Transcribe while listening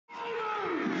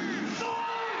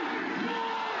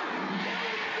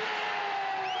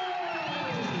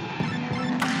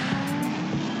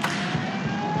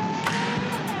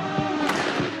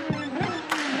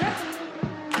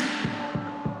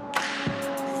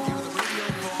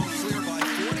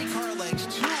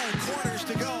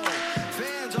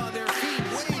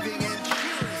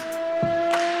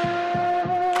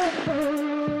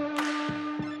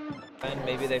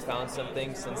found some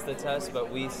things since the test,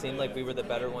 but we seemed like we were the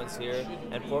better ones here.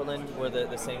 And Portland were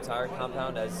the same tire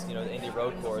compound as the Indy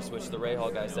Road Course, which the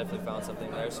Rahal guys definitely found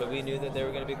something there. So we knew that they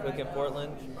were going to be quick in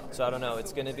Portland. So I don't know,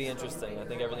 it's going to be interesting. I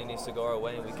think everything needs to go our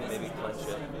way, and we can maybe clinch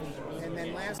it. And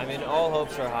then last, all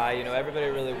hopes are high. Everybody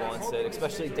really wants it,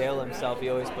 especially Dale himself. He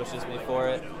always pushes me for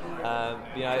it.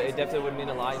 It definitely would mean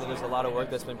a lot. There's a lot of work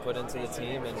that's been put into the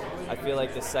team, and I feel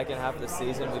like the second half of the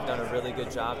season we've done a really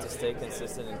good job to stay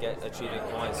consistent and achieving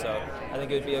points. So I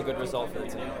think it would be a good result for the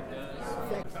team.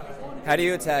 How do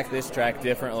you attack this track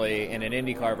differently in an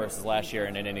Indy car versus last year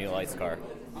in an Indy Lights car?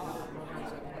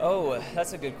 Oh,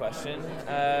 that's a good question.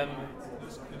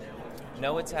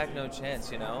 No attack, no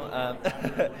chance,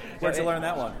 Where'd you learn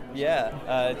that one? Yeah,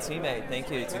 teammate,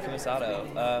 thank you, Takuma Sato.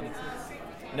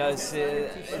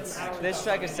 This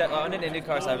track is on an Indy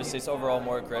car, so obviously it's overall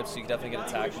more grip, so you can definitely get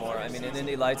attacked more. In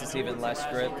Indy Lights it's even less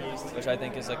grip, which I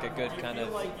think is like a good kind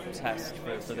of test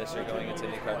for this year going into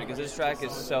IndyCar, because this track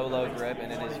is so low grip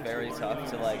and it is very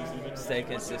tough to stay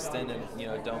consistent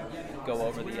and don't go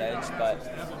over the edge. But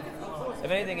if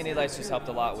anything, Indy Lights just helped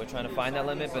a lot with trying to find that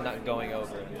limit but not going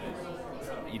over it.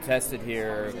 You tested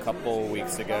here a couple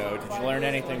weeks ago. Did you learn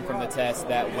anything from the test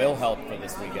that will help for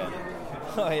this weekend?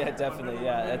 Oh, yeah, definitely,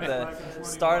 yeah. At the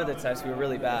start of the test, we were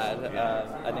really bad.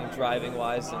 I think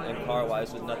driving-wise and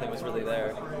car-wise, nothing was really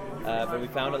there. But we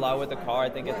found a lot with the car. I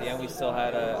think at the end we still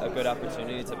had a good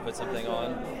opportunity to put something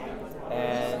on.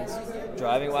 And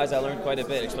driving-wise, I learned quite a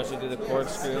bit, especially through the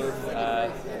corkscrew.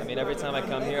 Every time I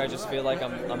come here, I just feel like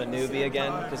I'm a newbie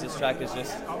again, because this track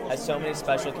has so many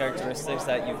special characteristics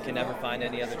that you can never find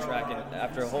any other track. And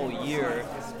after a whole year,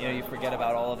 you forget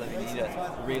about all of them. You need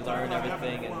to relearn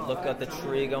everything and look at the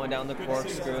tree going down the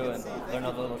corkscrew and learn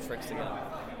all the little tricks again.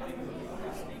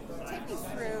 Take me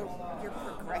through your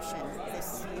progression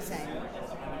this season.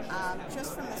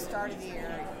 Just from the start of the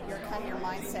year, your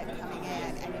mindset coming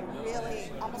in, and you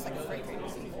really, almost like a freight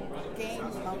train, gain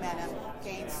momentum,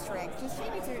 gain strength. Just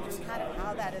take me through just kind of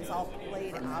how that is all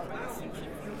played out this season.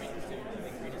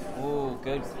 Ooh,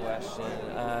 good question.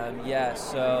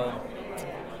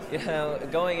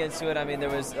 Going into it,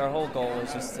 our whole goal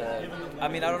was just to, I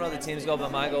don't know the team's goal,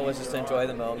 but my goal was just to enjoy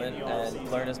the moment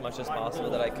and learn as much as possible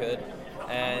that I could.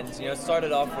 And, it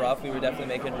started off rough. We were definitely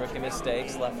making rookie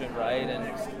mistakes left and right.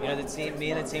 And,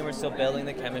 me and the team were still building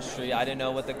the chemistry. I didn't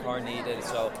know what the car needed,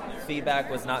 so feedback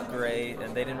was not great,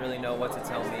 and they didn't really know what to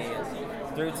tell me.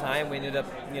 And through time, we ended up,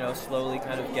 slowly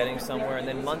kind of getting somewhere. And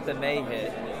then month of May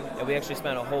hit, and we actually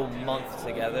spent a whole month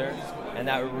together, and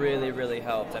that really, really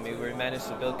helped. We managed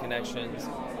to build connections.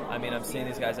 I'm seeing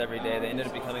these guys every day. They ended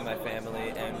up becoming my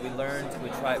family, and we learned, we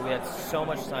had so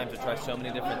much time to try so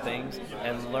many different things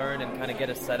and learn and kind of get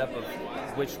a setup of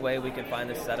which way we can find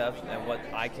the setup and what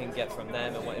I can get from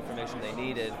them and what information they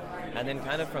needed. And then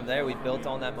kind of from there, we built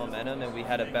on that momentum, and we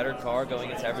had a better car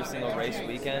going into every single race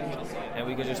weekend, and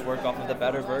we could just work off of the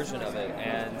better version of it,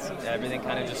 and everything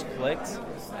kind of just clicked.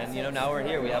 And, now we're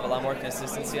here. We have a lot more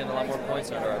consistency and a lot more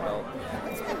points under our belt.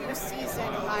 What's been your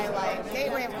season highlight?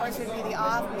 Gateway, of course, would be the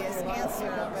obvious answer,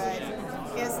 but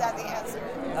is that the answer?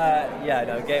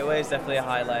 Gateway is definitely a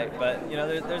highlight, but,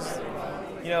 there's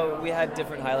we had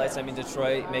different highlights.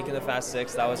 Detroit making the Fast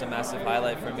Six, that was a massive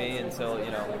highlight for me until,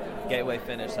 Gateway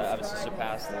finished. I obviously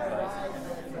surpassed it, but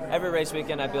every race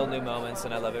weekend I build new moments,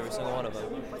 and I love every single one of them.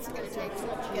 What's it going to take to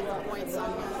get the points on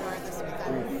your this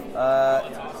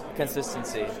weekend?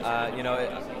 Consistency.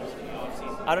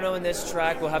 I don't know in this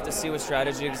track. We'll have to see with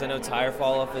strategy, because I know tire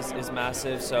fall-off is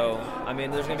massive. So,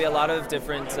 there's going to be a lot of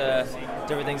different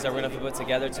things that we're going to have to put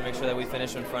together to make sure that we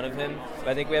finish in front of him. But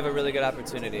I think we have a really good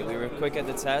opportunity. We were quick at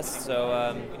the test,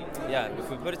 so if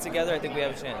we put it together, I think we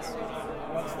have a chance.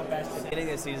 What's the best? At the beginning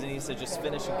of the season, he said, just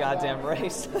finish a goddamn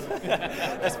race.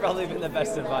 That's probably been the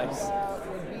best advice.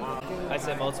 I'd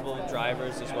say multiple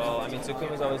drivers as well.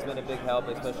 Takuma's always been a big help,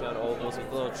 especially on ovals, with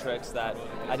little tricks that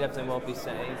I definitely won't be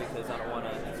saying, because I don't want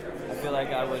to. I feel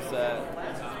like I was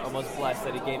almost blessed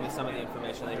that he gave me some of the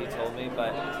information that he told me,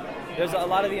 but there's a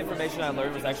lot of the information I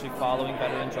learned was actually following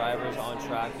veteran drivers on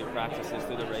track through practices,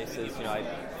 through the races. I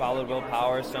followed Will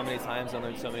Power so many times and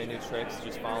learned so many new tricks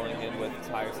just following him with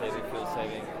tire saving, fuel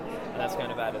saving, and that's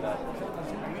kind of added up.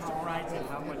 Are you surprised at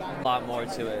how much? A lot more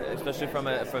to it, especially from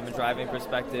a driving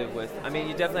perspective.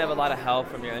 You definitely have a lot of help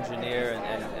from your engineer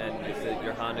and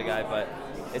your Honda guy, but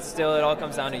it all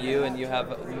comes down to you, and you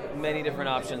have many different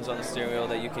options on the steering wheel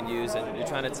that you can use, and you're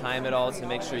trying to time it all to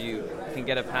make sure you can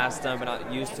get it past them but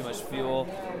not use too much fuel.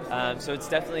 So it's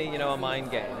definitely, a mind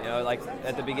game. Like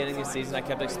at the beginning of the season, I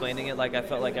kept explaining it like I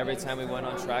felt like every time we went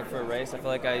on track for a race, I felt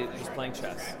like I was playing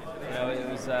chess. It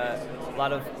was a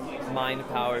lot of mind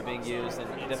power being used, and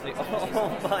definitely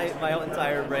my whole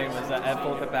entire brain was at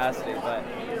full capacity. But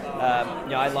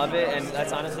I love it, and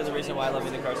that's honestly the reason why I love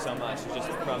IndyCar so much.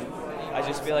 I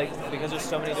just feel like because there's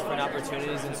so many different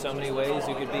opportunities in so many ways.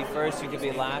 You could be first, you could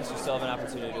be last, you still have an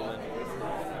opportunity to win.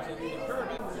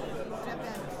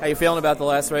 How you feeling about the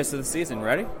last race of the season?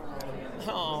 Ready?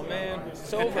 Oh man,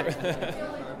 it's over.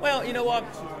 Well, you know what?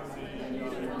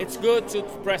 It's good to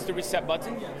press the reset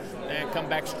button and come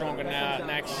back stronger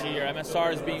next year.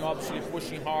 MSR is being obviously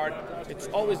pushing hard. It's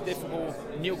always difficult.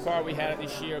 New car we had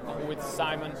this year with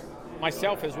Simon,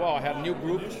 myself as well. I had a new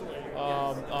group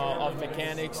of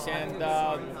mechanics, and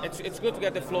it's good to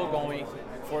get the flow going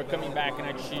for coming back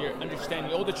next year,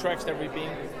 understanding all the tracks that we've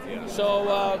been. So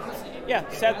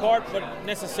sad part, but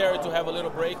necessary to have a little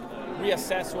break,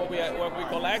 reassess what we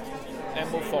collect,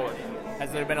 and move forward.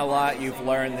 Has there been a lot you've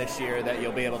learned this year that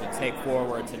you'll be able to take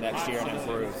forward to next year and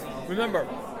improve? Remember,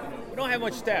 we don't have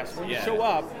much stats. When you show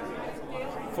up,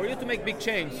 for you to make big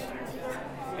change,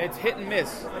 it's hit and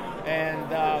miss.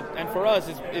 And for us,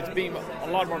 it's been a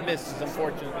lot more misses,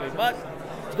 unfortunately. But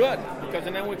it's good, because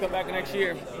then we come back next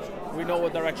year, we know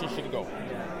what direction should go.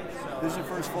 This is your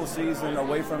first full season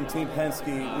away from Team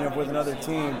Penske, with another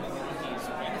team.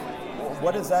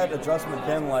 What has that adjustment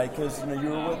been like? Because you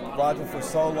were with Roger for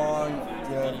so long,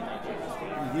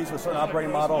 you used a certain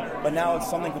operating model, but now it's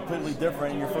something completely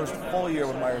different in your first full year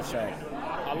with Meyer-Shank.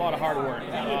 A lot of hard work.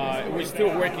 We're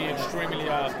still working extremely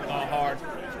hard.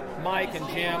 Mike and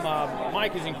Jim,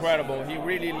 Mike is incredible. He's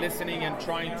really listening and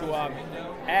trying to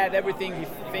add everything he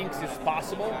thinks is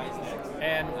possible.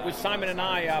 And with Simon and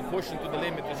I pushing to the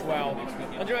limit as well.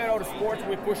 Andrea Autosports,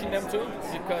 we're pushing them too,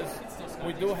 because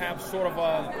we do have sort of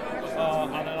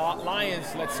an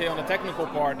alliance, let's say, on the technical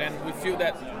part, and we feel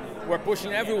that we're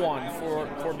pushing everyone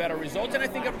for better results, and I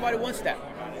think everybody wants that.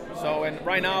 So, and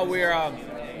right now we're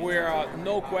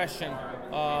no question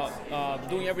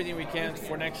doing everything we can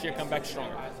for next year come back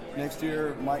stronger. Next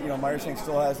year, Meyer-Shank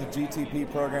still has a GTP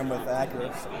program with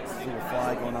Acura, little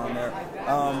fly going on there.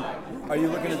 Are you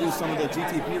looking to do some of the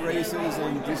GTP races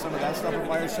and do some of that stuff with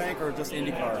Meyer-Shank, or just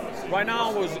IndyCar? Right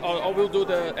now, we'll do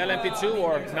the LMP2,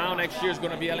 or now next year is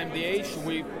going to be LMDH.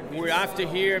 We're after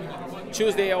here.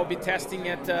 Tuesday, I'll be testing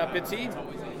at Petit,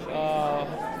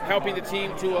 helping the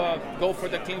team to go for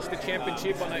the Kingston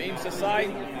Championship on the IMSA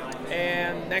side.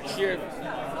 And next year,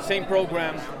 same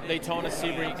program, Daytona,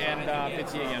 Sebring, and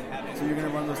Petit again. So you're going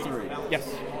to run those three? Yes.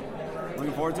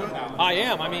 Looking forward to it? I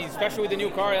am. I mean, especially with the new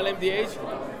car,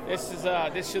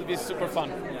 LMDH, this should be super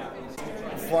fun.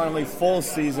 Finally, full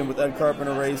season with Ed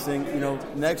Carpenter Racing.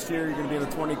 Next year you're going to be in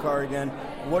the 20 car again.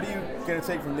 What are you going to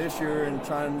take from this year and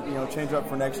try and change up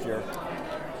for next year?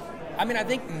 I mean, I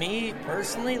think me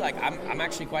personally, I'm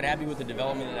actually quite happy with the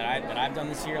development that I've done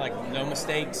this year. No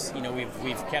mistakes.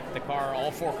 We've kept the car, all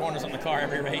four corners on the car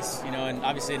every race. And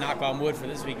obviously knock on wood for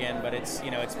this weekend. But it's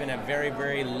been a very,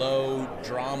 very low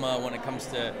drama when it comes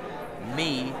to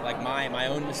me, my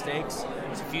own mistakes.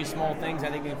 There's a few small things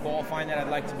I think in qualifying that I'd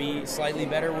like to be slightly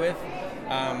better with.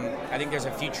 I think there's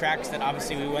a few tracks that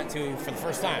obviously we went to for the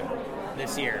first time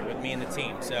this year with me and the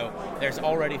team. So there's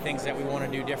already things that we want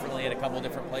to do differently at a couple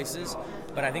different places.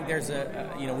 But I think there's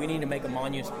we need to make a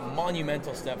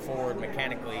monumental step forward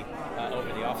mechanically over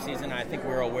the off season. I think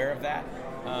we're aware of that.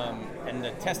 And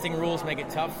the testing rules make it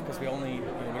tough because we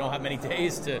don't have many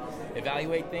days to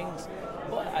evaluate things.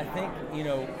 But I think,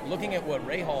 looking at what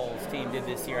Ray Hall's team did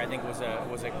this year, I think was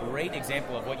a great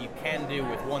example of what you can do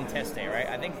with one test day, right?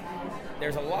 I think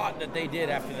there's a lot that they did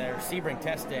after their Sebring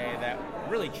test day that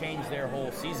really changed their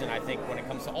whole season, I think, when it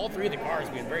comes to all three of the cars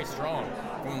being very strong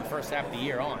from the first half of the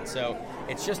year on. So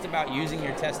it's just about using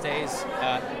your test days,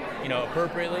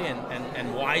 appropriately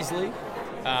and wisely.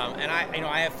 And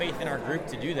I have faith in our group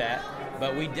to do that.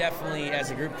 But we definitely,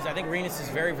 as a group, because I think Rinus is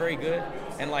very, very good,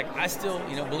 and I still,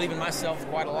 believe in myself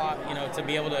quite a lot, to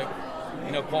be able to,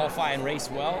 qualify and race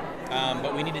well.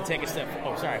 But we need to take a step.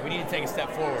 We need to take a step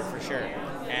forward for sure,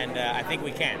 and I think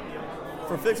we can.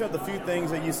 For fixing up the few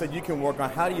things that you said you can work on,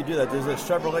 how do you do that? Does it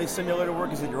Chevrolet simulator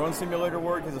work? Is it your own simulator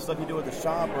work? Is it stuff you do at the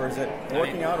shop, or is it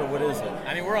working out, or what is it?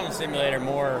 I mean, we're on the simulator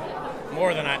more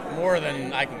than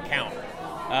I can count.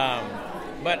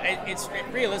 But it's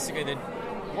realistically that.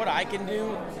 What I can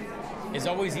do is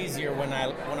always easier when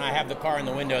I have the car in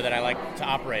the window that I like to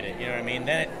operate it. You know what I mean?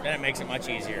 Then it makes it much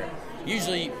easier.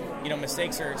 Usually,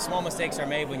 small mistakes are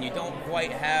made when you don't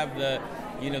quite have the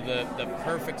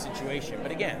perfect situation.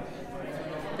 But again,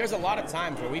 there's a lot of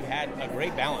times where we've had a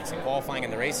great balance in qualifying in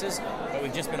the races, but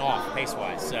we've just been off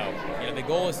pace-wise. So the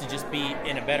goal is to just be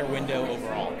in a better window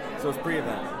overall. So it's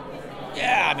pre-event.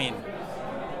 Yeah, I mean,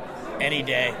 any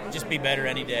day, just be better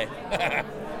any day.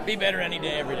 Be better any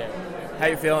day, every day. How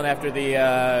you feeling after the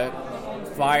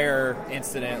fire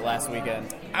incident last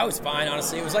weekend? I was fine,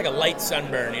 honestly. It was like a light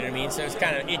sunburn, you know what I mean? So it was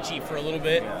kind of itchy for a little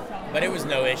bit, but it was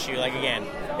no issue. Like, again,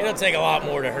 it'll take a lot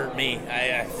more to hurt me.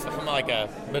 I'm like a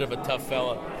bit of a tough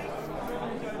fella.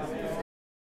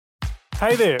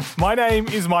 Hey there, my name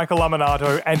is Michael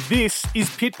Laminato, and this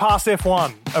is Pit Pass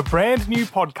F1, a brand new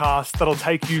podcast that'll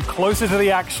take you closer to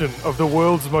the action of the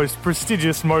world's most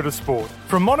prestigious motorsport.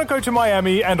 From Monaco to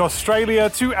Miami and Australia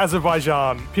to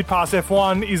Azerbaijan, Pit Pass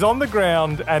F1 is on the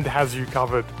ground and has you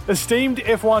covered. Esteemed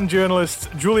F1 journalists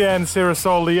Julianne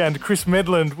Cerasoli and Chris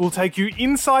Medland will take you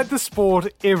inside the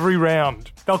sport every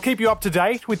round. They'll keep you up to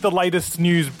date with the latest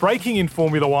news breaking in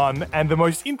Formula One and the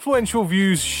most influential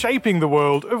views shaping the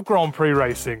world of Grand Prix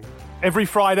racing. Every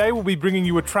Friday, we'll be bringing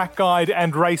you a track guide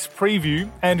and race preview,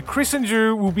 and Chris and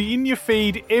Ju will be in your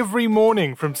feed every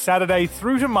morning from Saturday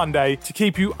through to Monday to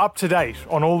keep you up to date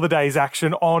on all the day's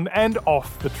action on and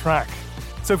off the track.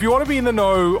 So if you want to be in the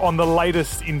know on the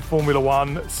latest in Formula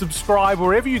One, subscribe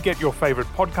wherever you get your favourite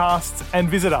podcasts and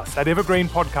visit us at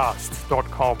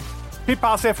evergreenpodcasts.com. Pit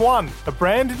Pass F1, a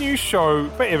brand new show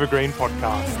for Evergreen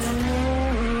Podcasts.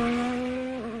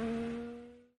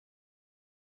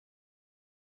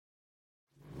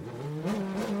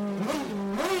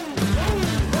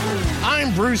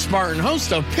 I'm Bruce Martin,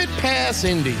 host of Pit Pass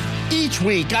Indy. Each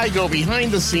week, I go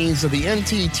behind the scenes of the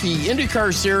NTT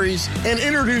IndyCar Series and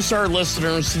introduce our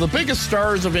listeners to the biggest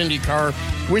stars of IndyCar,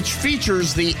 which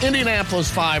features the Indianapolis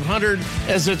 500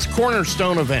 as its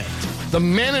cornerstone event. The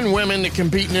men and women that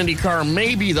compete in IndyCar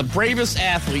may be the bravest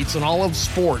athletes in all of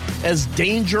sport, as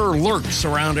danger lurks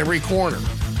around every corner.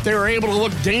 They are able to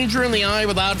look danger in the eye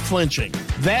without flinching.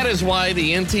 That is why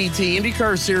the NTT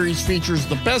IndyCar Series features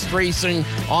the best racing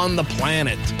on the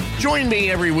planet. Join me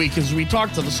every week as we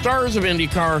talk to the stars of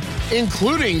IndyCar,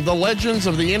 including the legends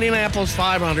of the Indianapolis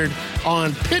 500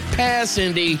 on Pit Pass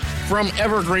Indy from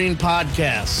Evergreen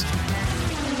Podcast.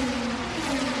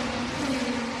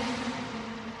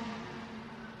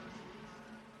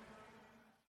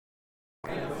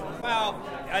 Well,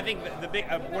 I think the big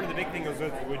one of the big things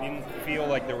was we didn't feel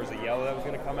like there was a yellow that was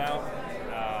going to come out.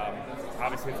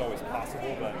 Obviously, it's always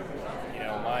possible, but you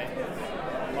know,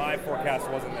 my forecast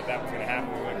wasn't that was going to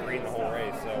happen. We went green the whole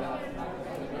race, so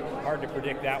hard to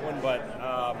predict that one. But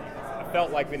I felt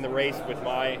like in the race with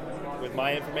my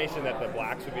information that the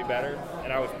blacks would be better,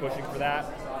 and I was pushing for that.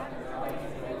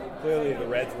 Clearly, the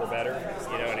reds were better,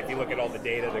 you know, and if you look at all the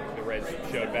data, the reds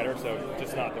showed better, so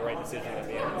just not the right decision at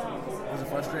the end. Was it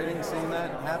frustrating seeing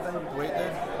that happen the way it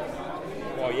did?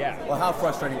 Well, yeah. Well, how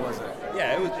frustrating was it?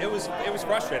 Yeah, it was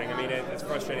frustrating. I mean, it's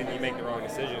frustrating that you make the wrong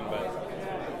decision, but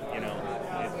you know,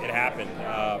 it happened.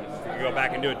 If we could go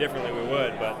back and do it differently, we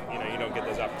would, but you know, you don't get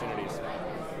those opportunities.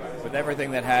 With everything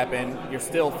that happened, you're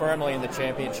still firmly in the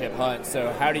championship hunt.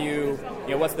 So how do you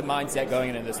what's the mindset going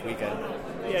into this weekend?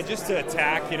 Yeah, just to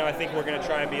attack. You know, I think we're going to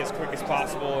try and be as quick as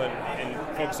possible and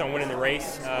focus on winning the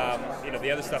race. You know, the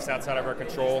other stuff's outside of our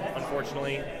control,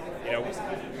 unfortunately. You know,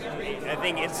 I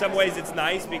think in some ways it's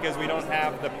nice because we don't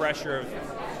have the pressure of,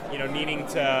 you know, needing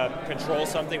to control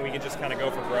something. We can just kind of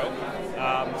go for broke.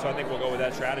 So I think we'll go with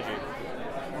that strategy.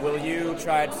 Will you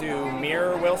try to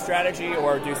mirror Will's strategy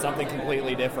or do something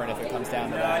completely different if it comes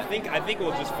down to that? I think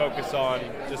we'll just focus on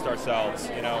just ourselves.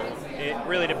 You know, it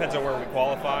really depends on where we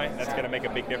qualify. That's going to make a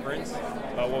big difference.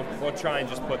 But we'll try and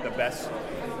just put the best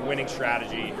winning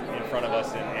strategy in front of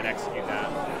us and execute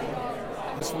that.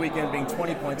 This weekend being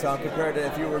 20 points out compared to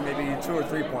if you were maybe 2 or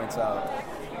 3 points out.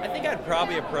 I think I'd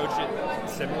probably approach it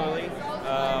similarly.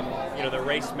 You know, the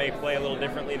race may play a little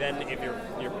differently then if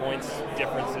your points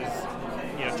difference is,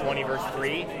 you know, 20 versus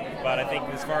 3. But I think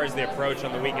as far as the approach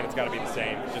on the weekend, it's got to be the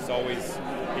same. Just always,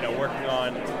 you know, working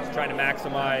on trying to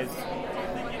maximize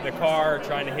the car,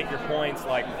 trying to hit your points.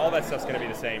 Like, all that stuff's going to be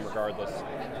the same regardless.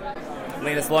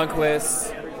 Linus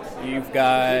Lundqvist, you've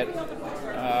got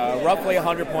roughly a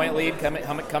 100-point lead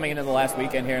coming into the last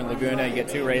weekend here in Laguna. You get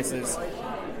 2 races.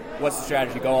 What's the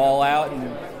strategy? Go all out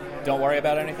and don't worry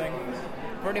about anything?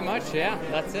 Pretty much, yeah.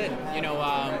 That's it. You know,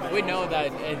 we know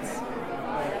that it's,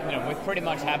 you know, we pretty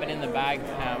much have it in the bag,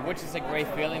 which is a great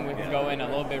feeling. We can go in a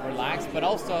little bit relaxed, but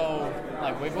also,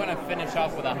 like, we want to finish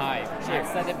off with a high. I've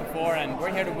said it before, and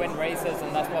we're here to win races,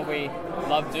 and that's what we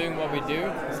love doing, what we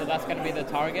do. So that's going to be the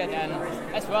target. And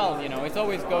as well, you know, it's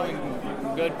always going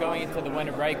good going into the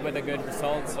winter break with a good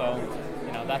result. So,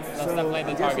 that's definitely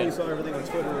the target. You saw everything on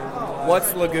Twitter.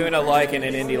 What's Laguna like in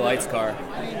an Indy Lights car?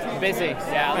 Busy,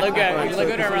 yeah.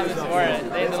 Laguna around this, or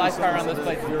the Indy Lights car around this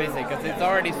place is busy because it's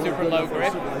already super low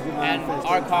grip, and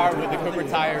our car with the Cooper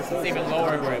tires is even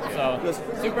lower grip. So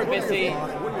super busy,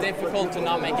 difficult to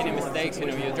not make any mistakes.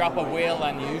 You drop a wheel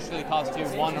and it usually costs you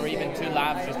 1 or even 2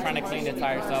 laps just trying to clean the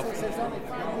tires up.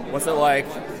 What's it like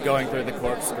going through the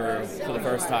corkscrew for the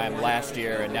first time last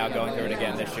year and now going through it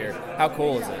again this year? How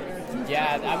cool is it?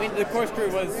 Yeah, I mean, the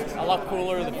corkscrew was a lot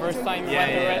cooler the first time we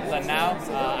went through it than now.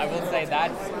 I will say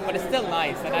that. But it's still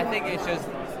nice, and I think it's just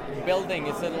building.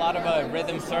 It's a lot of a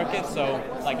rhythm circuit, so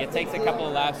like it takes a couple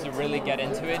of laps to really get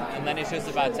into it, and then it's just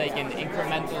about taking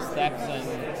incremental steps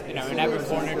and, in every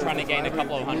corner trying to gain a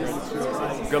couple of hundreds.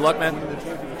 Good luck, man.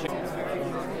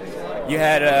 You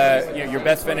had your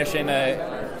best finish in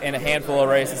a handful of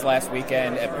races last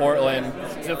weekend at Portland.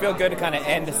 Does it feel good to kind of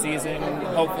end the season,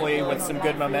 hopefully with some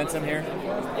good momentum here?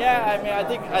 Yeah, I mean,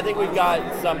 I think we've got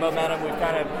some momentum. We've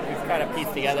kind of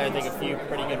pieced together, I think, a few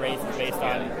pretty good races based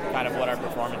on kind of what our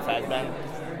performance has been.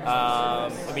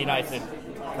 It'd be nice to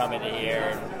come into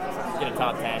here and get a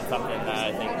top 10, something that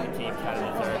I think the team kind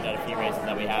of deserved at a few races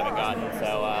that we haven't gotten.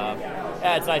 So,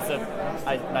 yeah, it's nice to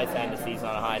end the season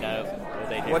on a high note.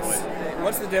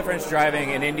 What's the difference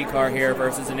driving an Indy car here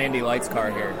versus an Indy Lights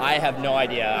car here? I have no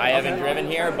idea. I haven't driven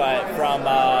here, but from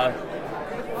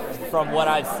what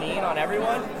I've seen on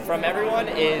everyone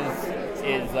is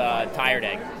tire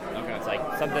deg. Okay. It's like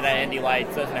something that Indy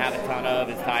Lights doesn't have a ton of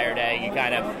is tire deg.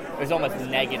 There's almost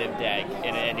negative deg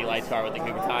in an Indy Lights car with the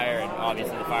Cooper tire, and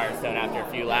obviously the Firestone after a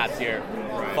few laps you're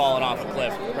falling off a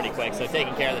cliff pretty quick. So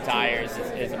taking care of the tires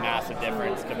is a massive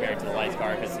difference compared to the Lights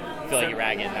car because I feel like you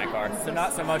rag it in that car. So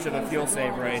not so much of a fuel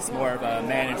save race, more of a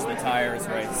manage the tires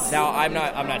race. Now I'm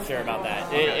not sure about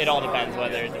that. It all depends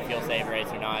whether it's a fuel save race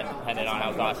or not, depending on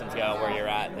how cautions go, where you're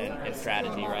at in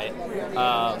strategy, right?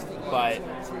 But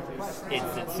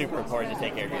it's super important to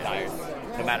take care of your tires,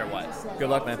 no matter what. Good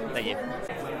luck, man. Thank you.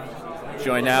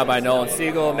 Joined now by Nolan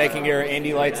Siegel, making your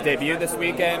Indy Lights debut this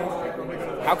weekend.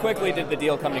 How quickly did the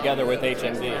deal come together with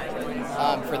HMD?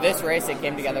 For this race, it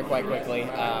came together quite quickly.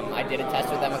 I did a test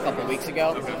with them a couple weeks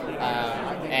ago,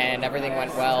 and everything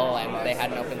went well, and they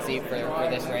had an open seat for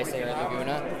this race here at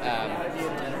Laguna.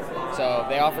 So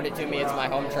they offered it to me. It's my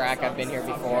home track. I've been here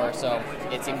before, so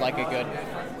it seemed like a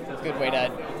good way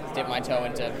to dip my toe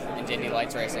into Indy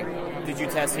Lights racing. Did you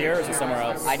test here, or is it somewhere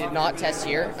else? I did not test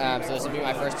here, so this will be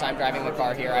my first time driving the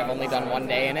car here. I've only done 1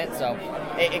 day in it, so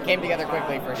it came together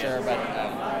quickly for sure. But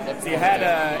so you had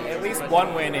at least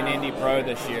 1 win in Indy Pro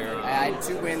this year. I had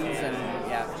 2 wins, and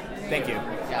yeah. Thank you.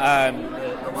 Yeah.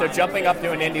 So jumping up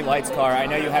to an Indy Lights car, I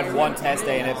know you had 1 test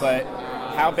day in it, but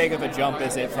how big of a jump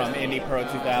is it from Indy Pro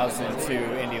 2000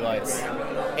 to Indy Lights?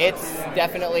 It's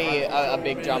definitely a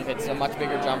big jump. It's a much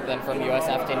bigger jump than from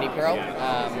USF to Indy Pro.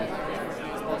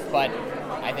 But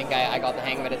I think I got the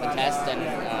hang of it at the test, and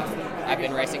I've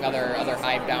been racing other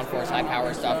high downforce, high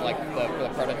power stuff like the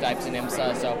prototypes in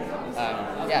IMSA. So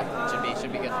yeah,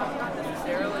 should be good.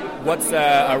 What's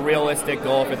a realistic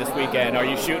goal for this weekend? Are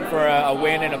you shooting for a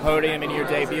win and a podium in your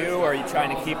debut, or are you trying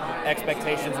to keep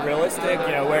expectations realistic?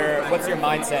 What's your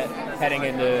mindset heading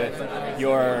into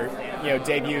your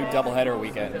debut doubleheader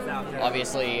weekend?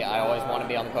 Obviously, I always want to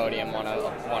be on the podium, want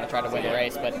to try to win the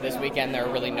race, but this weekend there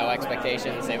are really no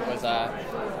expectations. It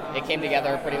came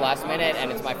together pretty last minute,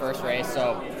 and it's my first race,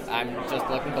 so I'm just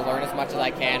looking to learn as much as I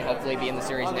can, hopefully be in the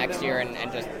series next year and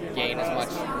just gain as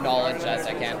much knowledge as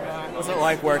I can. What's it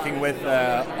like working with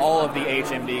all of the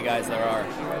HMD guys there are?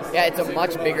 Yeah, it's a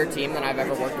much bigger team than I've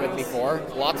ever worked with before.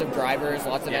 Lots of drivers,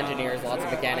 lots of engineers, lots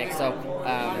of mechanics, so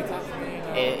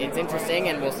it's interesting,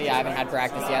 and we'll see. I haven't had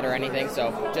practice yet or anything,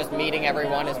 so just meeting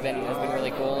everyone has been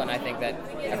really cool, and I think that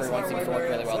everyone seems to work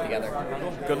really well together.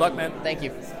 Good luck, man. Thank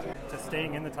you. Just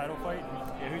staying in the title fight.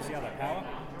 Yeah, who's the other? Power?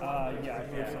 Yeah, I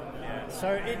believe so. Yeah.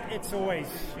 So it's always,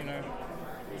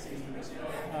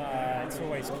 it's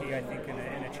always key, I think, in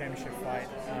a championship fight,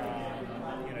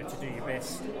 to do your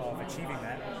best of achieving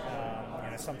that.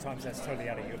 Sometimes that's totally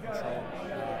out of your control,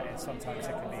 and sometimes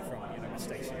it can be from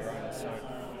mistakes of your own. So,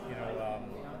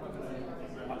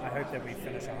 I hope that we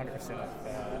finish 100%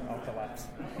 of the laps.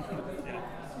 Yeah.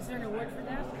 Is there an award for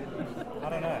that? I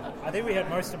don't know. I think we had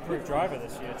most improved driver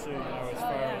this year too. As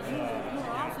far as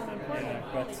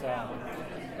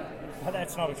but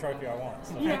that's not a trophy I want.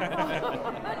 So.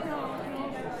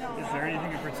 Is there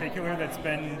anything in particular that's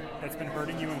been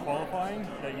hurting you in qualifying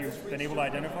that you've been able to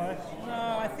identify?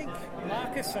 No, I think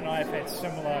Marcus and I have had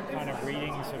similar kind of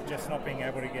readings of just not being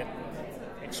able to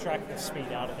extract the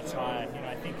speed out of the tire.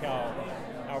 I think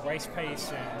our race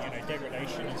pace and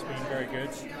degradation has been very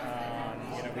good.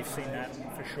 we've seen that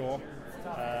for sure.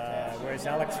 Whereas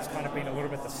Alex has kind of been a little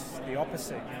bit the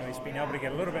opposite. He's been able to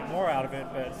get a little bit more out of it,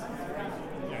 but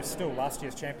still last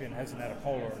year's champion hasn't had a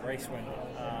pole or a race win,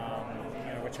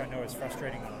 which I know is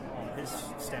frustrating on his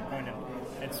standpoint.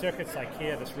 And circuits like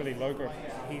here, this really low grip,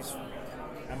 he's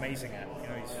amazing at.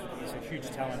 He's a huge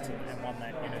talent and one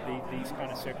that these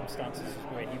kind of circumstances is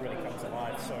where he really comes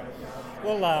alive. So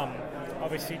we'll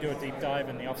obviously do a deep dive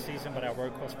in the off season, but our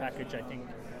road course package I think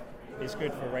is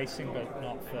good for racing, but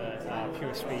not for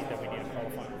pure speed that we need to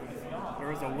qualify. There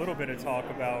was a little bit of talk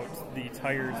about the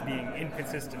tires being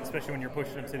inconsistent, especially when you're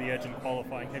pushing them to the edge in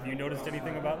qualifying. Have you noticed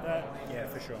anything about that? Yeah,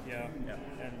 for sure. Yeah.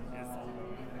 And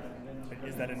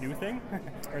is that a new thing,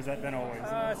 or has that been always?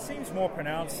 It seems more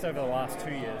pronounced over the last 2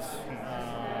 years.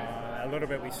 A little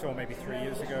bit we saw maybe 3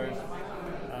 years ago.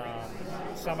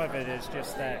 Some of it is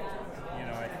just that,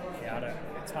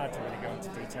 it's hard to really go into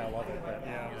detail of it, but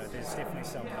there's definitely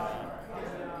some.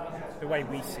 The way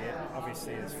we see it,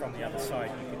 obviously, is from the other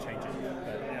side. You could change it,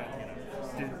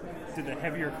 but Did the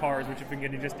heavier cars, which have been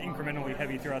getting just incrementally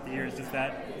heavy throughout the years, does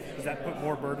that put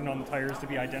more burden on the tires to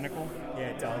be identical? Yeah,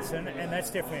 it does, and that's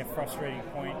definitely a frustrating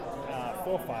point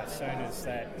for Firestone is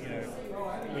that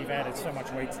we've added so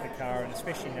much weight to the car, and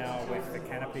especially now with the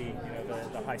canopy,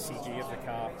 the high CG of the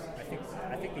car.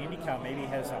 I think the IndyCar maybe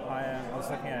has a higher. I was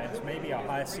looking at it, it's maybe a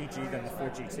higher CG than the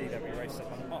Ford GT that we raced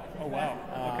on. Oh wow!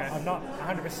 Okay. I'm not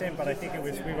 100%, but I think it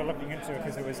was. We were looking into it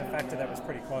because it was a factor that was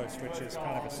pretty close, which is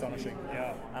kind of astonishing.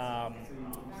 Yeah.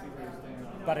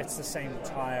 But it's the same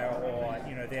tire, or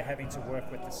they're having to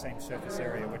work with the same surface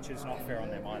area, which is not fair on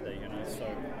them either. So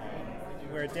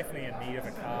we're definitely in need of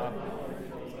a car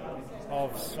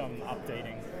of some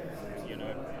updating.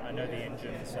 I know the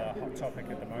engine's a hot topic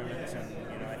at the moment,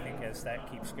 and I think as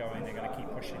that keeps going, they're going to keep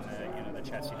pushing the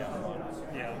chassis down the line.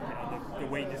 Yeah, the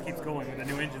weight just keeps going, and the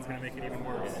new engine's going to make it even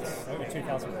worse. It's over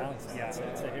 2,000 pounds. Yeah,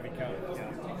 it's a heavy car.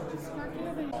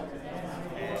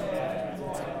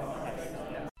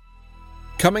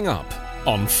 Coming up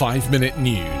on 5 Minute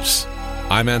News,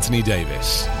 I'm Anthony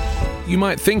Davis. You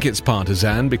might think it's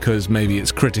partisan because maybe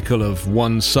it's critical of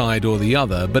one side or the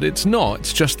other, but it's not,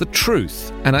 it's just the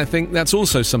truth. And I think that's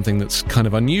also something that's kind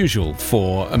of unusual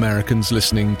for Americans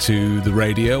listening to the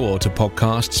radio or to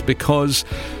podcasts, because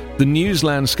the news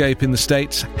landscape in the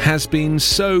States has been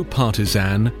so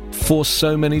partisan for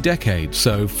so many decades.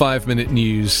 So 5 Minute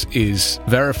News is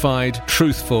verified,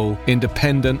 truthful,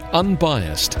 independent,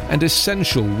 unbiased, and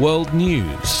essential world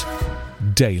news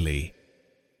daily.